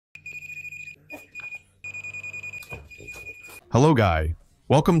Hello Guy,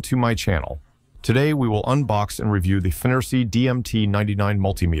 welcome to my channel. Today we will unbox and review the Fnirsi DMT 99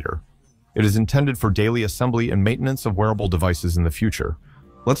 Multimeter. It is intended for daily assembly and maintenance of wearable devices in the future.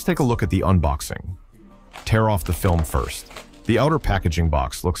 Let's take a look at the unboxing. Tear off the film first. The outer packaging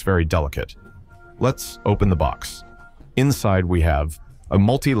box looks very delicate. Let's open the box. Inside we have a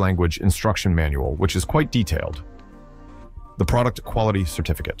multi-language instruction manual which is quite detailed. The product quality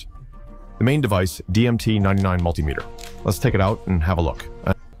certificate. The main device, DMT 99 Multimeter. Let's take it out and have a look.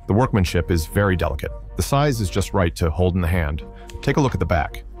 The workmanship is very delicate. The size is just right to hold in the hand. Take a look at the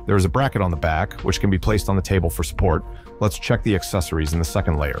back. There is a bracket on the back, which can be placed on the table for support. Let's check the accessories in the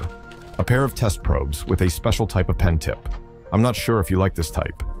second layer. A pair of test probes with a special type of pen tip. I'm not sure if you like this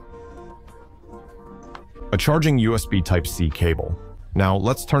type. A charging USB Type-C cable. Now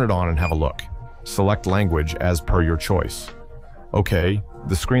let's turn it on and have a look. Select language as per your choice. Okay,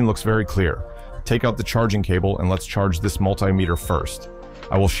 the screen looks very clear. Take out the charging cable and let's charge this multimeter first.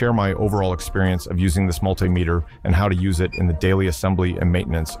 I will share my overall experience of using this multimeter and how to use it in the daily assembly and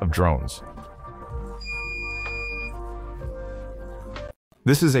maintenance of drones.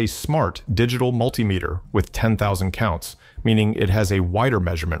 This is a smart digital multimeter with 10,000 counts, meaning it has a wider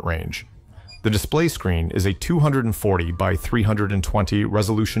measurement range. The display screen is a 240 by 320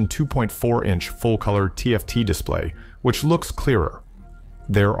 resolution 2.4-inch full-color TFT display, which looks clearer.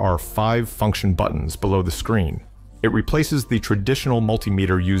 There are 5 function buttons below the screen. It replaces the traditional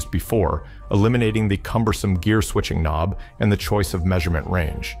multimeter used before, eliminating the cumbersome gear switching knob and the choice of measurement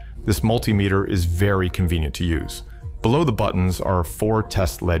range. This multimeter is very convenient to use. Below the buttons are 4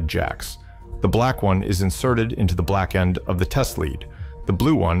 test lead jacks. The black one is inserted into the black end of the test lead. The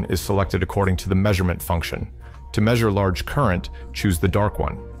blue one is selected according to the measurement function. To measure large current, choose the dark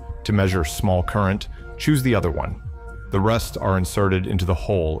one. To measure small current, choose the other one. The rest are inserted into the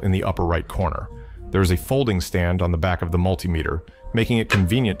hole in the upper right corner. There is a folding stand on the back of the multimeter, making it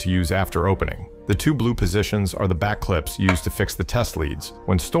convenient to use after opening. The 2 blue positions are the back clips used to fix the test leads.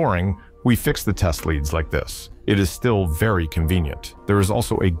 When storing, we fix the test leads like this. It is still very convenient. There is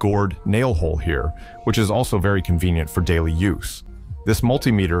also a gored nail hole here, which is also very convenient for daily use. This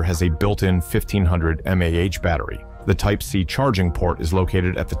multimeter has a built-in 1500 mAh battery. The Type-C charging port is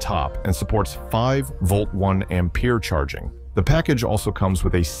located at the top and supports 5-volt 1 ampere charging. The package also comes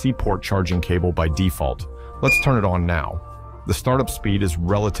with a C-port charging cable by default. Let's turn it on now. The startup speed is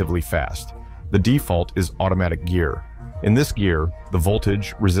relatively fast. The default is automatic gear. In this gear, the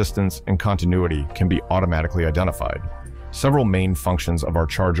voltage, resistance, and continuity can be automatically identified. Several main functions of our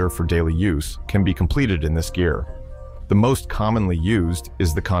charger for daily use can be completed in this gear. The most commonly used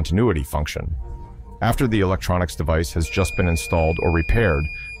is the continuity function. After the electronics device has just been installed or repaired,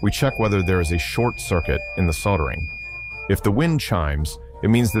 we check whether there is a short circuit in the soldering. If the wind chimes, it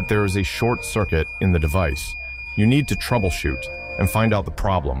means that there is a short circuit in the device. You need to troubleshoot and find out the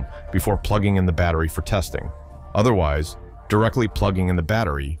problem before plugging in the battery for testing. Otherwise, directly plugging in the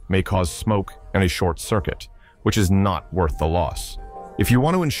battery may cause smoke and a short circuit, which is not worth the loss. If you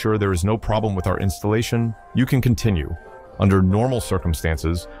want to ensure there is no problem with our installation, you can continue. Under normal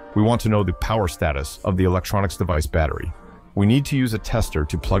circumstances, we want to know the power status of the electronics device battery. We need to use a tester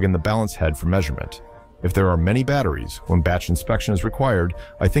to plug in the balance head for measurement. If there are many batteries, when batch inspection is required,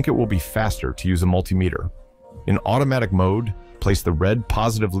 I think it will be faster to use a multimeter. In automatic mode, place the red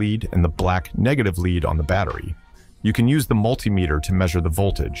positive lead and the black negative lead on the battery. You can use the multimeter to measure the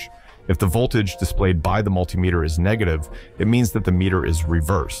voltage. If the voltage displayed by the multimeter is negative, it means that the meter is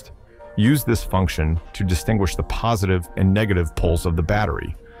reversed. Use this function to distinguish the positive and negative poles of the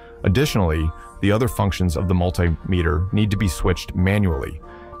battery. Additionally, the other functions of the multimeter need to be switched manually.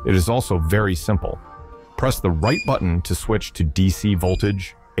 It is also very simple. Press the right button to switch to DC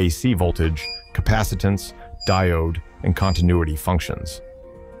voltage, AC voltage, capacitance, diode, and continuity functions.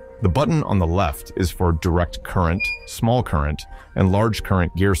 The button on the left is for direct current, small current, and large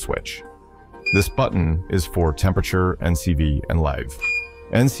current gear switch. This button is for temperature, NCV, and live.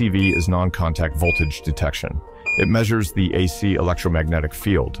 NCV is non-contact voltage detection. It measures the AC electromagnetic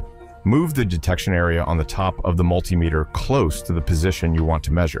field. Move the detection area on the top of the multimeter close to the position you want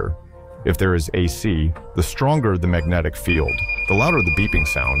to measure. If there is AC, the stronger the magnetic field, the louder the beeping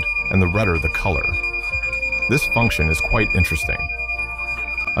sound, and the redder the color. This function is quite interesting.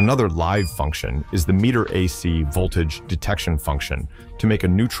 Another live function is the meter AC voltage detection function to make a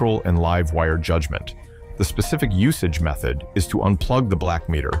neutral and live wire judgment. The specific usage method is to unplug the black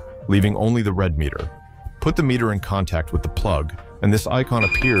meter, leaving only the red meter. Put the meter in contact with the plug, and this icon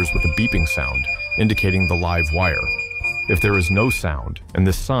appears with a beeping sound, indicating the live wire. If there is no sound, and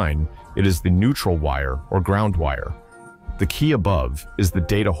this sign, it is the neutral wire or ground wire. The key above is the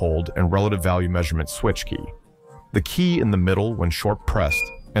data hold and relative value measurement switch key. The key in the middle, when short pressed,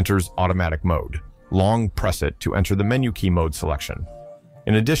 enters automatic mode. Long press it to enter the menu key mode selection.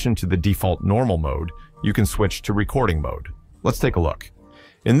 In addition to the default normal mode, you can switch to recording mode. Let's take a look.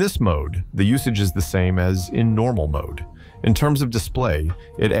 In this mode, the usage is the same as in normal mode. In terms of display,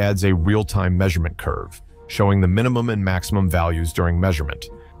 it adds a real-time measurement curve, showing the minimum and maximum values during measurement.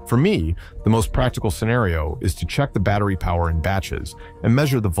 For me, the most practical scenario is to check the battery power in batches and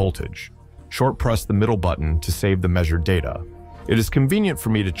measure the voltage. Short press the middle button to save the measured data. It is convenient for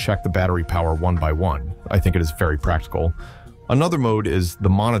me to check the battery power one by one. I think it is very practical. Another mode is the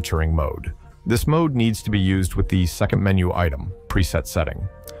monitoring mode. This mode needs to be used with the second menu item, preset setting.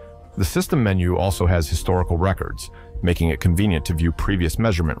 The system menu also has historical records, making it convenient to view previous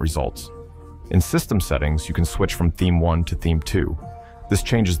measurement results. In system settings, you can switch from theme 1 to theme 2. This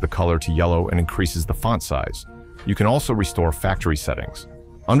changes the color to yellow and increases the font size. You can also restore factory settings.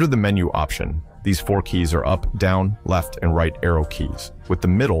 Under the menu option, these 4 keys are up, down, left, and right arrow keys, with the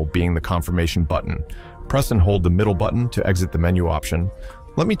middle being the confirmation button. Press and hold the middle button to exit the menu option.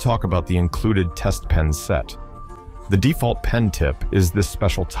 Let me talk about the included test pen set. The default pen tip is this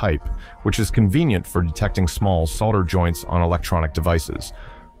special type, which is convenient for detecting small solder joints on electronic devices.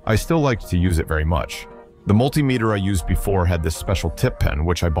 I still like to use it very much. The multimeter I used before had this special tip pen,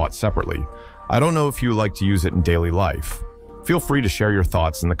 which I bought separately. I don't know if you like to use it in daily life. Feel free to share your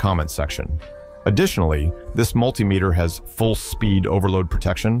thoughts in the comments section. Additionally, this multimeter has full speed overload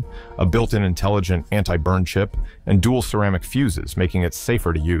protection, a built-in intelligent anti-burn chip, and dual ceramic fuses, making it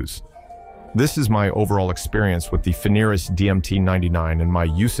safer to use. This is my overall experience with the Fnirsi DMT 99 and my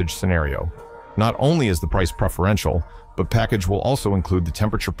usage scenario. Not only is the price preferential, but package will also include the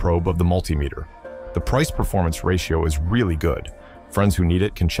temperature probe of the multimeter. The price-performance ratio is really good. Friends who need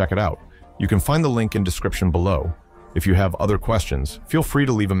it can check it out. You can find the link in description below. If you have other questions, feel free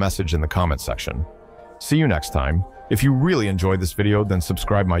to leave a message in the comment section. See you next time. If you really enjoyed this video, then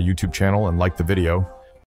subscribe my YouTube channel and like the video.